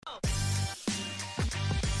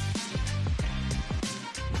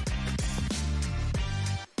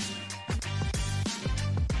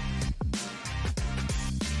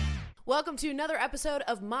Welcome to another episode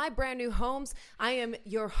of My Brand New Homes. I am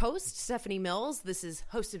your host, Stephanie Mills. This is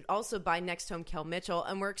hosted also by Next Home Kel Mitchell,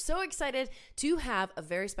 and we're so excited to have a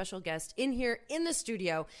very special guest in here in the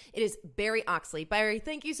studio. It is Barry Oxley. Barry,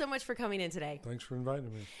 thank you so much for coming in today. Thanks for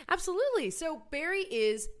inviting me. Absolutely. So Barry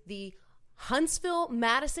is the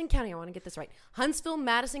Huntsville-Madison County, I want to get this right,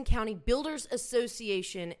 Huntsville-Madison County Builders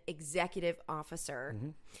Association Executive Officer. Mm-hmm.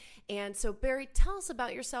 And so, Barry, tell us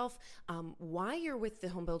about yourself, why you're with the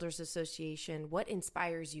Home Builders Association, what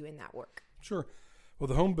inspires you in that work? Sure. Well,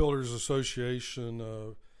 the Home Builders Association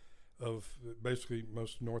of basically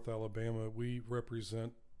most of North Alabama, we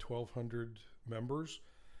represent 1,200 members,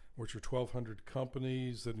 which are 1,200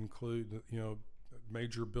 companies that include,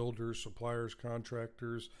 major builders, suppliers,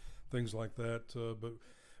 contractors, things like that. But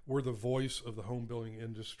we're the voice of the home building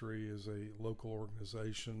industry as a local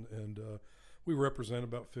organization, and we represent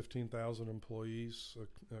about 15,000 employees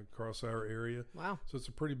across our area. Wow. So it's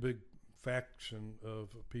a pretty big faction of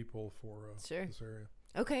people for sure. this area.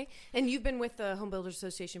 Okay. And you've been with the Home Builders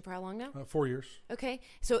Association for how long now? 4 years. Okay.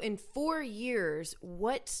 So in 4 years,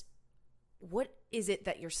 what is it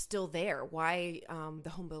that you're still there? Why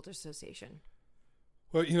the Home Builders Association?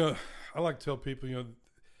 Well, I like to tell people,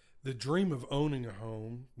 the dream of owning a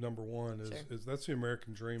home, number one, is that's the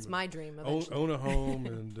American dream. It's my dream. Own a home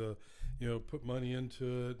and, put money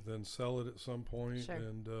into it, then sell it at some point, sure.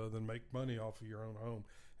 and then make money off of your own home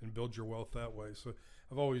and build your wealth that way. So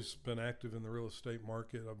I've always been active in the real estate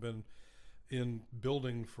market. I've been in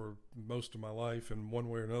building for most of my life, and one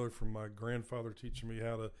way or another, from my grandfather teaching me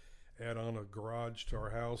how to add on a garage to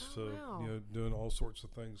our house wow. doing all sorts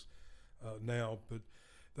of things now. But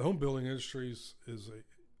the home building industry is a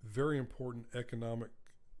very important economic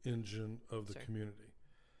engine of the sure. community.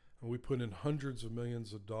 And we put in hundreds of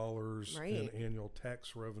millions of dollars right. in annual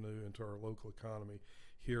tax revenue into our local economy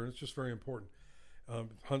here, and it's just very important.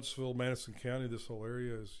 Huntsville, Madison County, this whole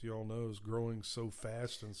area, as you all know, is growing so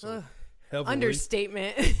fast and so heavily.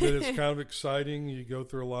 Understatement. That it's kind of exciting. You go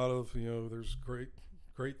through a lot of, there's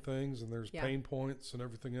great things, and there's pain points and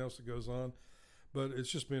everything else that goes on. But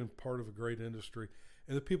it's just been part of a great industry.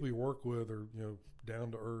 And the people you work with are,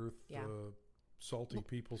 down to earth, salty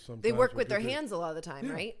people sometimes. They work with their hands a lot of the time,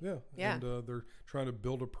 right? Yeah. And they're trying to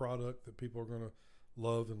build a product that people are going to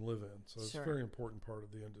love and live in. So it's sure. a very important part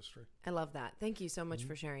of the industry. I love that. Thank you so much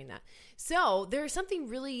for sharing that. So there's something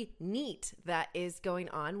really neat that is going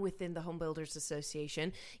on within the Home Builders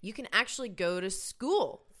Association. You can actually go to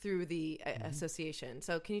school through the association.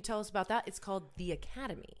 So can you tell us about that? It's called the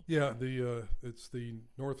Academy. Yeah, it's the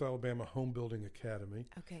North Alabama Home Building Academy.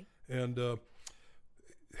 Okay. And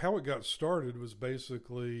how it got started was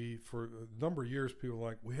basically, for a number of years, people were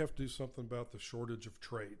like, we have to do something about the shortage of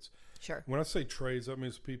trades. Sure. When I say trades, that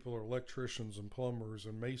means people are electricians and plumbers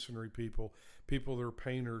and masonry people that are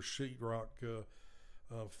painters, sheetrock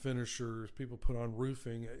finishers, people put on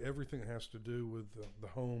roofing, everything that has to do with the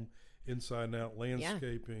home inside and out,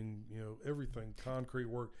 landscaping, everything, concrete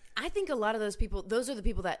work. I think a lot of those people, those are the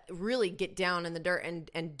people that really get down in the dirt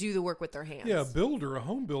and do the work with their hands. Yeah, a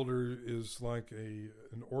home builder is like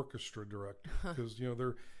an orchestra director, because,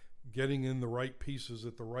 they're getting in the right pieces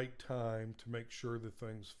at the right time to make sure that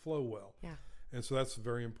things flow well. Yeah. And so that's a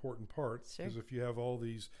very important part, because if you have all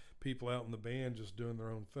these people out in the band just doing their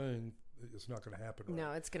own thing, it's not going to happen right.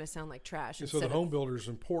 No, it's going to sound like trash. And so the home builder is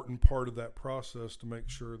an important part of that process to make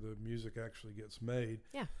sure the music actually gets made.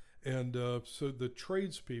 Yeah. And so the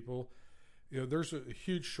tradespeople, there's a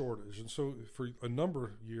huge shortage. And so for a number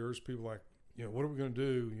of years, people are like, what are we going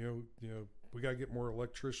to do? We got to get more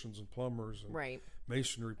electricians and plumbers and right.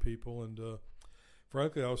 masonry people. And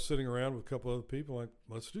frankly, I was sitting around with a couple other people like,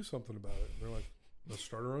 let's do something about it. And they're like, let's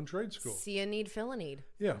start our own trade school. See a need, fill a need.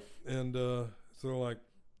 Yeah. And so they're like,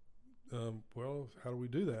 well, how do we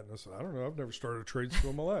do that? And I said, I don't know. I've never started a trade school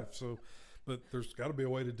in my life. So, but there's got to be a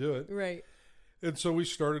way to do it. Right. And so we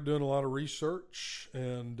started doing a lot of research,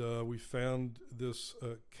 and we found this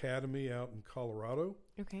academy out in Colorado.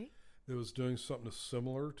 Okay. That was doing something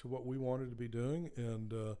similar to what we wanted to be doing.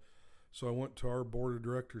 And so I went to our board of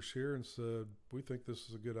directors here and said, we think this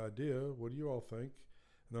is a good idea. What do you all think?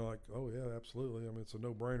 And they're like, oh, yeah, absolutely. I mean, it's a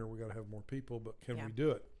no-brainer. We got to have more people, but can we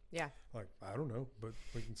do it? Yeah. Like, I don't know, but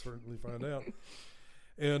we can certainly find out.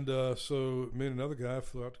 And so me and another guy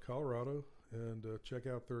flew out to Colorado and check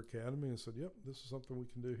out their academy and said, yep, this is something we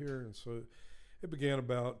can do here. And so it began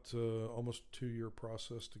about almost a 2-year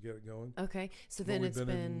process to get it going. Okay. So then it's been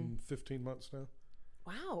in 15 months now.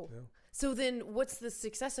 Wow. Yeah. So then what's the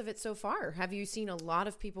success of it so far? Have you seen a lot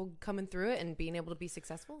of people coming through it and being able to be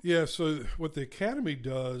successful? Yeah. So what the academy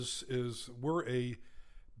does is we're a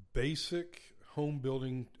basic home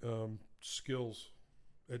building skills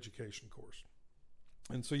education course.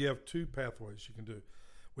 And so you have two pathways you can do.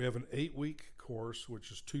 We have an 8-week course,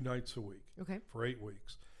 which is 2 nights a week for 8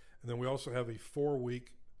 weeks. And then we also have a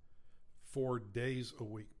 4-week, 4 days a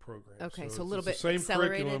week program. Okay, so a little bit the same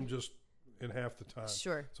accelerated. curriculum, just in half the time.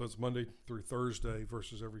 Sure. So it's Monday through Thursday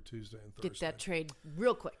versus every Tuesday and Thursday. Get that trade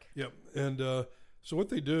real quick. Yep. And so what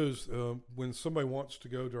they do is when somebody wants to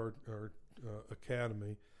go to our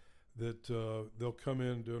academy, that they'll come in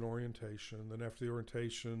and do an orientation. Then after the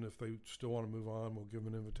orientation, if they still want to move on, we'll give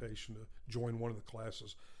them an invitation to join one of the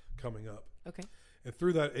classes coming up. Okay. And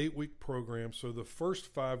through that 8-week program, so the first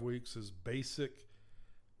 5 weeks is basic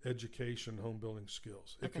education, home building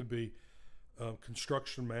skills. It could be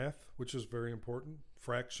construction math, which is very important.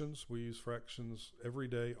 Fractions, we use fractions every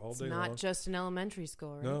day, all day long. Not just in elementary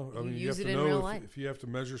school, right? No, I mean, you use have it to in real know life. if you have to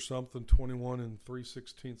measure something 21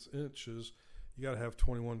 3/16 inches, you got to have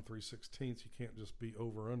 21 3/16. You can't just be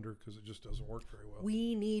over under because it just doesn't work very well.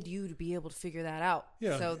 We need you to be able to figure that out.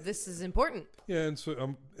 Yeah. So this is important. Yeah, and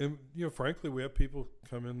so frankly, we have people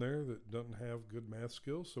come in there that doesn't have good math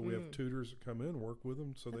skills, so we have tutors that come in and work with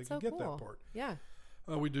them so That's they can so get cool. that part. Yeah.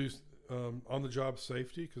 We do on-the-job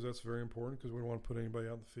safety because that's very important because we don't want to put anybody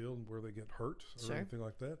out in the field where they get hurt or anything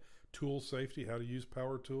like that. Tool safety, how to use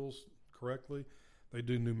power tools correctly. They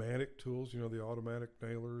do pneumatic tools, the automatic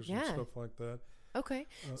nailers and stuff like that. Okay.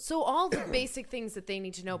 So all the basic things that they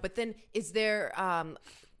need to know, but then is there,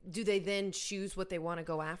 do they then choose what they want to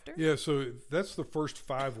go after? Yeah, so that's the first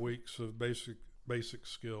 5 weeks of basic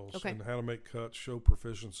skills and how to make cuts, show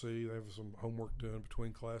proficiency. They have some homework done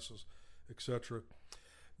between classes, etc.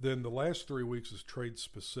 Then the last 3 weeks is trade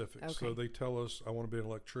specific. Okay. So they tell us, I want to be an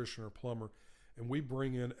electrician or plumber. And we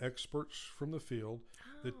bring in experts from the field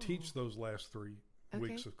that teach those last 3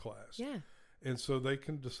 weeks of class. Yeah. And so they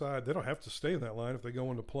can decide, they don't have to stay in that line. If they go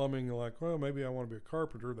into plumbing, they're like, well, maybe I want to be a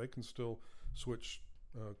carpenter. They can still switch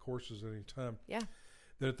courses at any time. Yeah.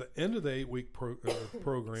 Then at the end of the 8-week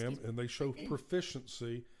program, and they show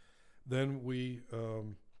proficiency, then we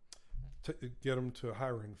get them to a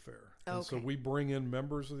hiring fair. And so we bring in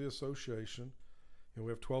members of the association. We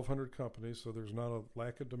have 1,200 companies, so there's not a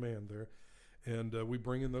lack of demand there. And we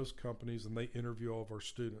bring in those companies, and they interview all of our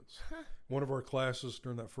students. One of our classes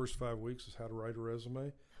during that first 5 weeks is how to write a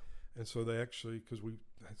resume. And so they actually, because we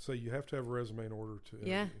say you have to have a resume in order to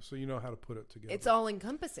interview, so you know how to put it together. It's all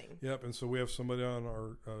encompassing. Yep, and so we have somebody on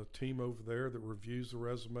our team over there that reviews the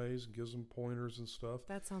resumes and gives them pointers and stuff.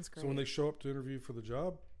 That sounds great. So when they show up to interview for the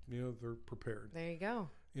job, they're prepared. There you go.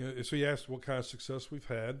 So you asked what kind of success we've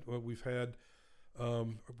had. Well, we've had,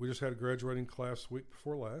 we just had a graduating class week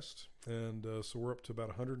before last, and so we're up to about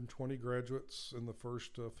 120 graduates in the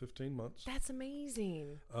first 15 months. That's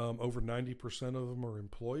amazing. Over 90% of them are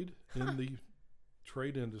employed in the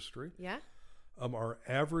trade industry. Yeah. Our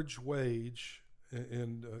average wage,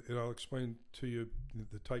 and I'll explain to you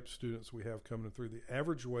the type of students we have coming through. The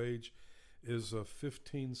average wage is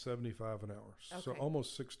 $15.75 an hour, so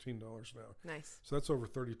almost $16 an hour. Nice. So that's over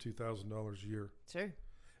 $32,000 a year. Sure.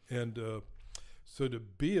 And so to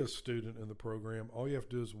be a student in the program, all you have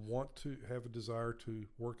to do is want to have a desire to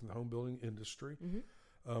work in the home building industry.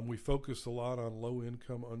 Mm-hmm. We focus a lot on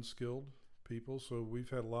low-income, unskilled people. So we've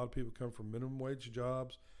had a lot of people come from minimum wage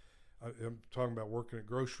jobs. I'm talking about working at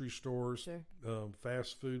grocery stores,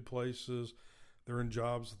 fast food places. They're in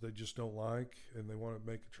jobs that they just don't like, and they want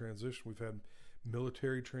to make a transition. We've had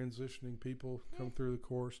military transitioning people come through the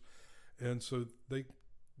course, and so they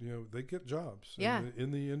get jobs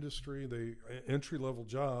in the industry. They entry-level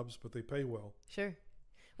jobs, but they pay well. Sure.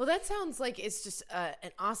 Well, that sounds like it's just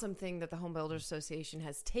an awesome thing that the Home Builders Association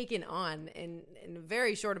has taken on in a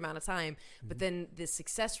very short amount of time. But then the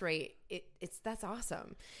success rate, that's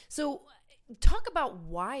awesome. So talk about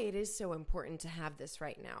why it is so important to have this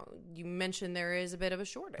right now. You mentioned there is a bit of a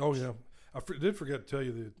shortage. Oh, yeah. I did forget to tell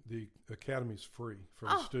you the academy's free for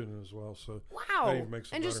the student as well. So that even makes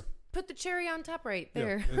it better. Just put the cherry on top right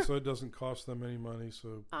there. Yeah. And so it doesn't cost them any money.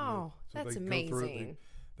 So so that's they amazing. Go through it,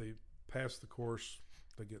 they pass the course,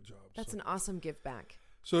 they get jobs. That's an awesome give back.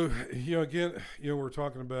 So, again, we're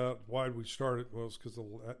talking about why we started was because of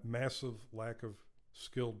the massive lack of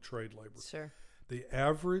skilled trade labor. Sure. The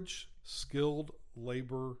average skilled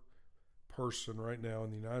labor person right now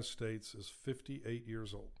in the United States is 58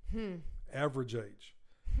 years old. Average age.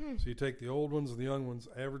 So you take the old ones and the young ones,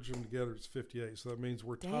 average them together, it's 58. So that means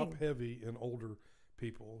we're top heavy in older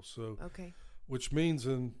people. So, which means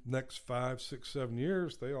in next 5, 6, 7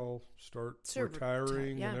 years, they all start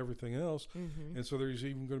retiring and everything else. Mm-hmm. And so there's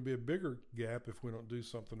even going to be a bigger gap if we don't do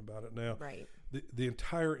something about it now. Right. The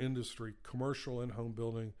entire industry, commercial and home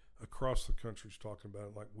building across the country is talking about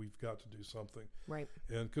it like we've got to do something. Right.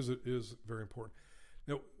 And because it is very important.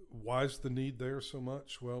 Why is the need there so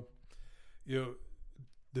much? Well,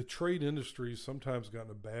 the trade industry sometimes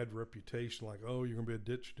gotten a bad reputation, like, oh, you're going to be a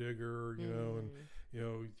ditch digger, and you're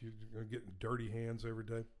going to get dirty hands every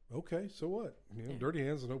day. Okay, so what? Dirty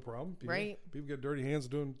hands is no problem. People get dirty hands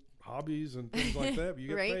doing hobbies and things like that, but you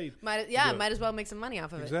get paid. Might as well make some money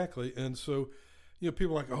off of it. Exactly. And so,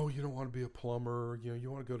 people are like, oh, you don't want to be a plumber,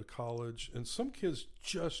 you want to go to college. And some kids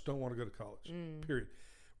just don't want to go to college, period.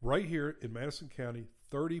 Right here in Madison County,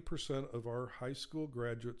 30% of our high school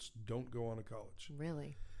graduates don't go on to college.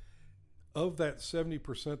 Really? Of that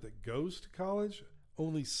 70% that goes to college,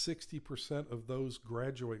 only 60% of those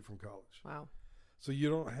graduate from college. Wow. So you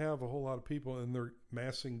don't have a whole lot of people, and they're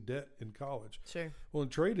massing debt in college. Sure. Well, in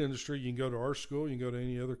trade industry, you can go to our school, you can go to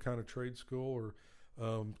any other kind of trade school or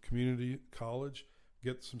community college,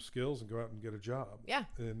 get some skills, and go out and get a job. Yeah.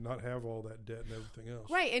 And not have all that debt and everything else.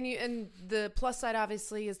 Right. And the plus side,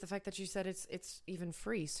 obviously, is the fact that you said it's even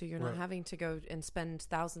free, so you're not having to go and spend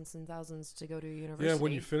thousands and thousands to go to university. Yeah,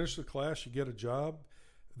 when you finish the class, you get a job.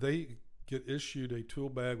 They get issued a tool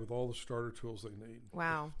bag with all the starter tools they need.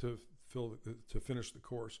 Wow. To finish the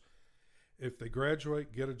course. If they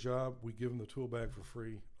graduate, get a job, we give them the tool bag for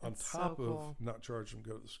free on top of not charging them to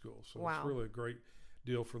go to the school. So it's really a great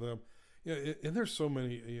deal for them. And there's so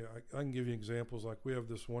many. I can give you examples. Like we have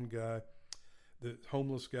this one guy, the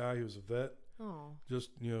homeless guy who's a vet. Oh. Just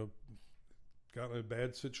got in a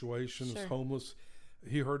bad situation. Was homeless.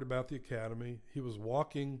 He heard about the academy. He was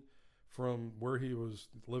walking from where he was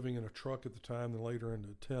living in a truck at the time, then later into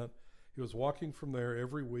a tent. He was walking from there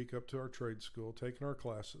every week up to our trade school, taking our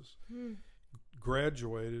classes.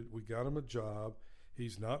 Graduated. We got him a job.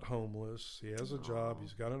 He's not homeless. He has a job.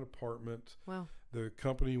 He's got an apartment. Wow. The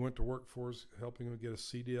company he went to work for is helping him get a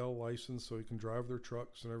CDL license so he can drive their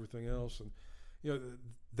trucks and everything else. And,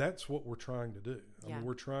 that's what we're trying to do. I mean,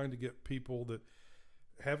 we're trying to get people that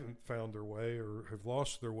haven't found their way or have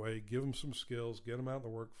lost their way, give them some skills, get them out in the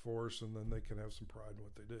workforce, and then they can have some pride in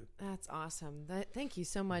what they do. That's awesome. Thank you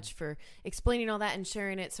so much for explaining all that and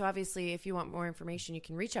sharing it. So obviously, if you want more information, you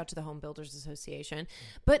can reach out to the Home Builders Association.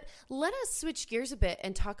 But let us switch gears a bit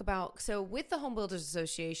and talk about, so with the Home Builders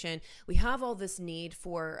Association, we have all this need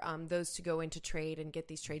for those to go into trade and get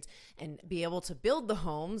these trades and be able to build the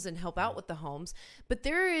homes and help out with the homes. But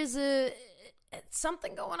there is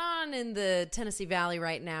something going on in the Tennessee Valley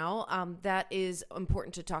right now that is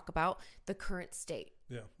important to talk about, the current state.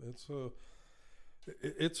 Yeah, it's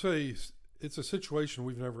a situation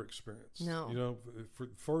we've never experienced. No. For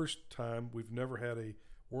the first time, we've never had a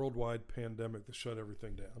worldwide pandemic that shut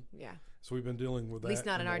everything down. Yeah. So we've been dealing with that. At least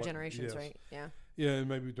not in our generations, right? Yeah. Yeah, and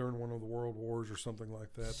maybe during one of the world wars or something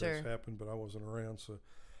like that. Sure. That's happened, but I wasn't around.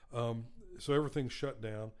 So everything's shut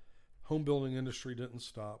down. Home building industry didn't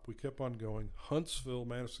stop. We kept on going. Huntsville,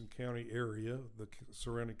 Madison County area, the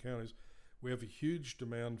surrounding counties, we have a huge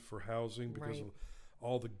demand for housing because of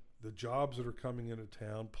all the jobs that are coming into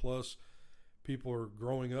town. Plus, people are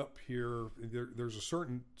growing up here. There's a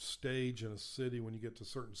certain stage in a city when you get to a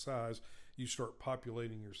certain size, you start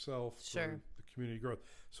populating yourself through the community growth.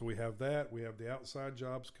 So we have that. We have the outside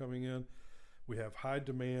jobs coming in. We have high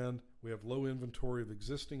demand. We have low inventory of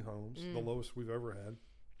existing homes, the lowest we've ever had.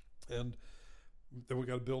 And then we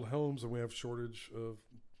got to build homes, and we have shortage of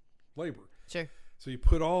labor. Sure. So you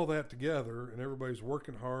put all that together, and everybody's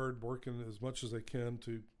working hard, working as much as they can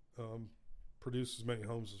to produce as many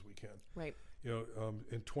homes as we can. Right.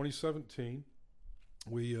 In 2017,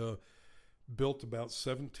 we built about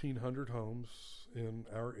 1,700 homes in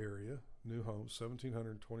our area, new homes,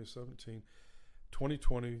 1,700 in 2017.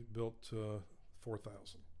 2020 built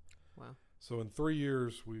 4,000. Wow. So in 3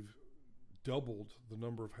 years, we've doubled the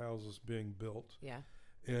number of houses being built. Yeah.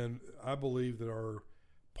 And I believe that our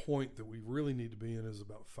point that we really need to be in is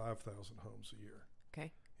about 5,000 homes a year.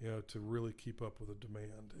 Okay. To really keep up with the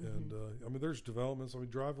demand. And there's developments.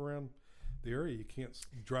 Drive around the area, you can't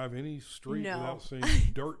drive any street without seeing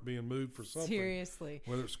dirt being moved for something. Seriously.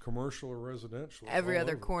 Whether it's commercial or residential. Every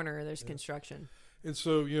other corner there's construction. And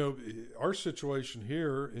so, our situation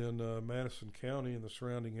here in Madison County and the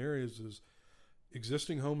surrounding areas is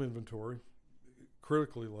existing home inventory,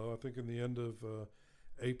 critically low. I think in the end of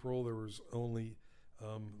April, there was only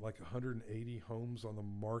like 180 homes on the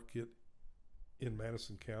market in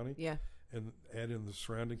Madison County. Yeah. And add in the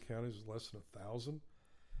surrounding counties, less than 1,000.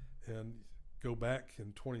 And go back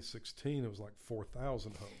in 2016, it was like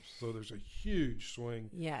 4,000 homes. So there's a huge swing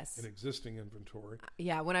Yes. in existing inventory.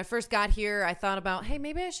 Yeah, when I first got here, I thought about, hey,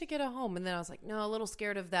 maybe I should get a home. And then I was like, no, a little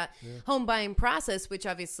scared of that home buying process, which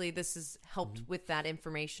obviously this has helped with that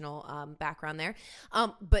informational background there.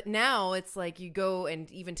 But now it's like you go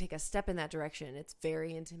and even take a step in that direction. It's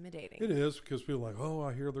very intimidating. It is, because people are like, oh,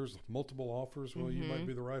 I hear there's multiple offers. Well, you might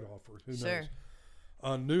be the right offer. Who knows?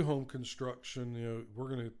 On new home construction, we're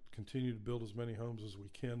going to continue to build as many homes as we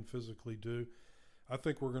can physically do. I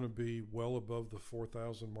think we're going to be well above the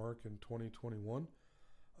 4,000 mark in 2021.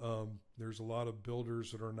 There's a lot of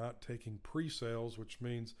builders that are not taking pre-sales, which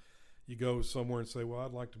means you go somewhere and say, well,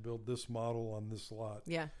 I'd like to build this model on this lot.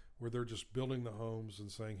 Yeah. Where they're just building the homes and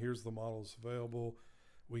saying, here's the models available.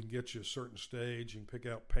 We can get you a certain stage. You can pick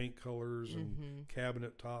out paint colors and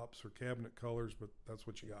cabinet tops or cabinet colors, but that's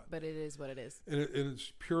what you got. But it is what it is. And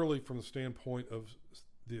it's purely from the standpoint of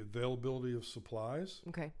the availability of supplies,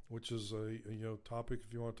 which is a topic,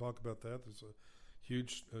 if you want to talk about that. There's a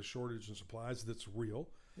huge shortage in supplies that's real.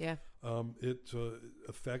 Yeah. It's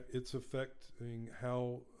affecting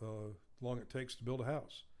how long it takes to build a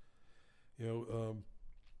house. 2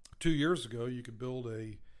 years ago, you could build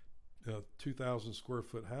a 2,000 square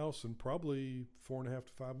foot house in probably 4.5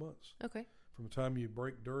 to 5 months. Okay. From the time you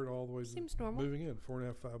break dirt all the way Seems to normal. moving in,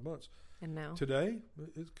 4.5, 5 months. And now? Today,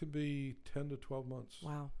 it could be 10 to 12 months.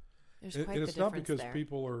 Wow. There's And quite the it's not difference because there.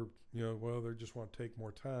 people are, they just want to take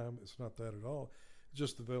more time. It's not that at all. It's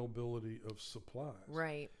just the availability of supplies.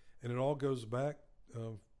 Right. And it all goes back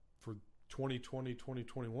for 2020,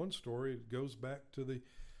 2021 story. It goes back to the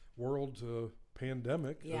world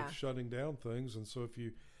pandemic of shutting down things. And so if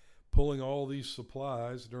you pulling all these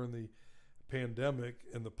supplies during the pandemic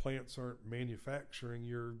and the plants aren't manufacturing,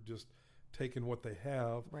 you're just taking what they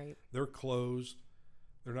have. Right. They're closed.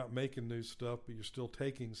 They're not making new stuff, but you're still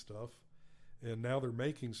taking stuff. And now they're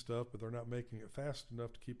making stuff, but they're not making it fast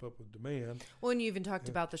enough to keep up with demand. Well, and you even talked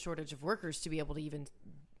about the shortage of workers to be able to even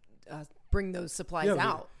bring those supplies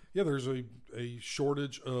out. There's a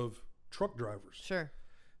shortage of truck drivers. Sure.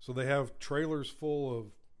 So they have trailers full of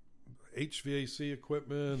HVAC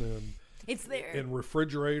equipment and it's there. And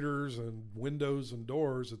refrigerators and windows and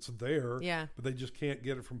doors. It's there. Yeah. But they just can't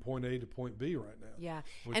get it from point A to point B right now. Yeah.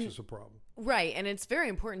 Which is a problem. Right. And it's very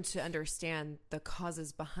important to understand the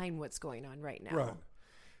causes behind what's going on right now. Right.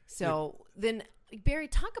 So then, Barry,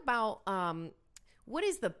 talk about what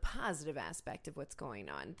is the positive aspect of what's going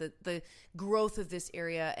on, the growth of this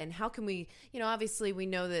area, and how can we, obviously we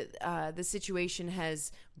know that the situation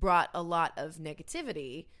has brought a lot of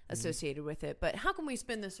negativity associated with it, but how can we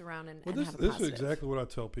spin this around and have a positive? This is exactly what I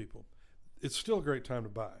tell people. It's still a great time to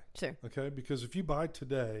buy. Sure. Okay? Because if you buy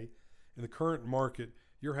today in the current market,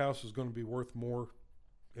 your house is going to be worth more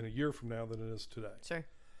in a year from now than it is today. Sure.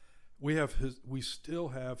 We still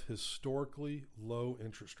have historically low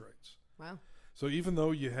interest rates. Wow. So even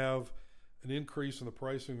though you have an increase in the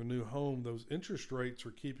pricing of a new home, those interest rates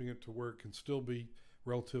are keeping it to where it can still be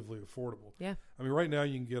relatively affordable. Yeah. I mean, right now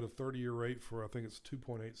you can get a 30-year rate for, I think it's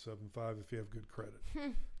 2.875 if you have good credit.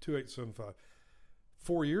 2.875.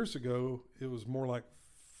 4 years ago, it was more like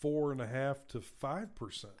 4.5% to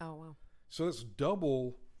 5%. Oh, wow. So it's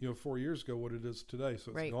double, 4 years ago what it is today.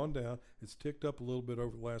 So it's gone down. It's ticked up a little bit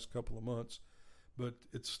over the last couple of months, but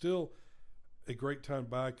it's still a great time to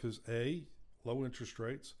buy because A, low interest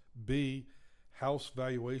rates, B, house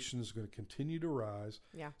valuation is going to continue to rise.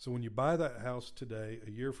 Yeah. So when you buy that house today,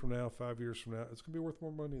 a year from now, 5 years from now, it's going to be worth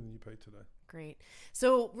more money than you pay today. Great.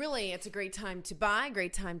 So really, it's a great time to buy,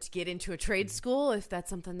 great time to get into a trade school if that's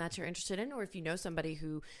something that you're interested in, or if you know somebody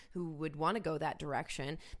who would want to go that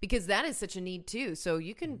direction, because that is such a need too. So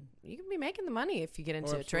you can be making the money if you get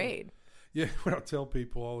into a trade. Yeah, what I tell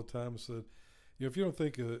people all the time is that, if you don't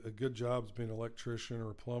think a good job is being an electrician or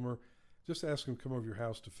a plumber, just ask them to come over your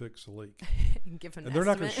house to fix a leak. And they're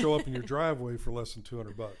not going to show up in your driveway for less than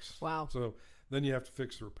 $200. Wow. So then you have to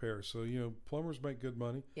fix the repair. So, plumbers make good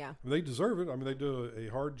money. Yeah. I mean, they deserve it. I mean, they do a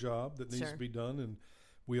hard job that needs to be done, and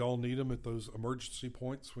we all need them at those emergency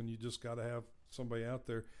points when you just got to have somebody out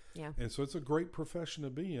there. Yeah. And so it's a great profession to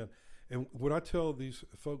be in. And what I tell these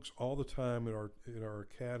folks all the time at our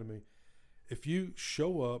academy, if you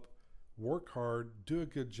show up, work hard, do a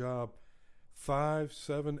good job, 5,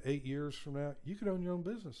 7, 8 years from now, you could own your own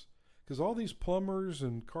business. Because all these plumbers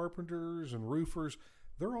and carpenters and roofers,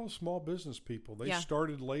 they're all small business people. They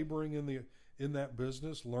started laboring in that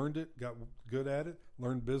business, learned it, got good at it,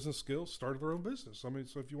 learned business skills, started their own business. I mean,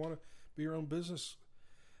 so if you want to be your own business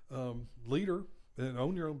leader and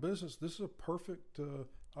own your own business, this is a perfect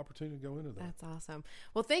opportunity to go into that. That's awesome.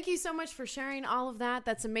 Well, thank you so much for sharing all of that.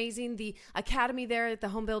 That's amazing. The academy there at the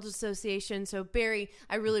Home Builders Association. So, Barry,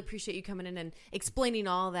 I really appreciate you coming in and explaining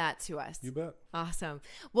all that to us. You bet. Awesome.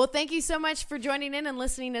 Well, thank you so much for joining in and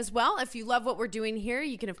listening as well. If you love what we're doing here,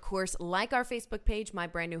 you can, of course, like our Facebook page,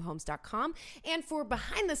 mybrandnewhomes.com. And for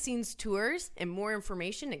behind-the-scenes tours and more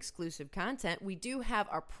information, exclusive content, we do have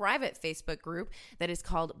our private Facebook group that is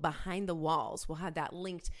called Behind the Walls. We'll have that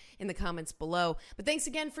linked in the comments below. But thanks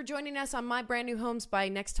again for joining us on My Brand New Homes by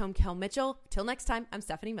Next Home Kel Mitchell. Till next time, I'm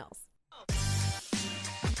Stephanie Mills.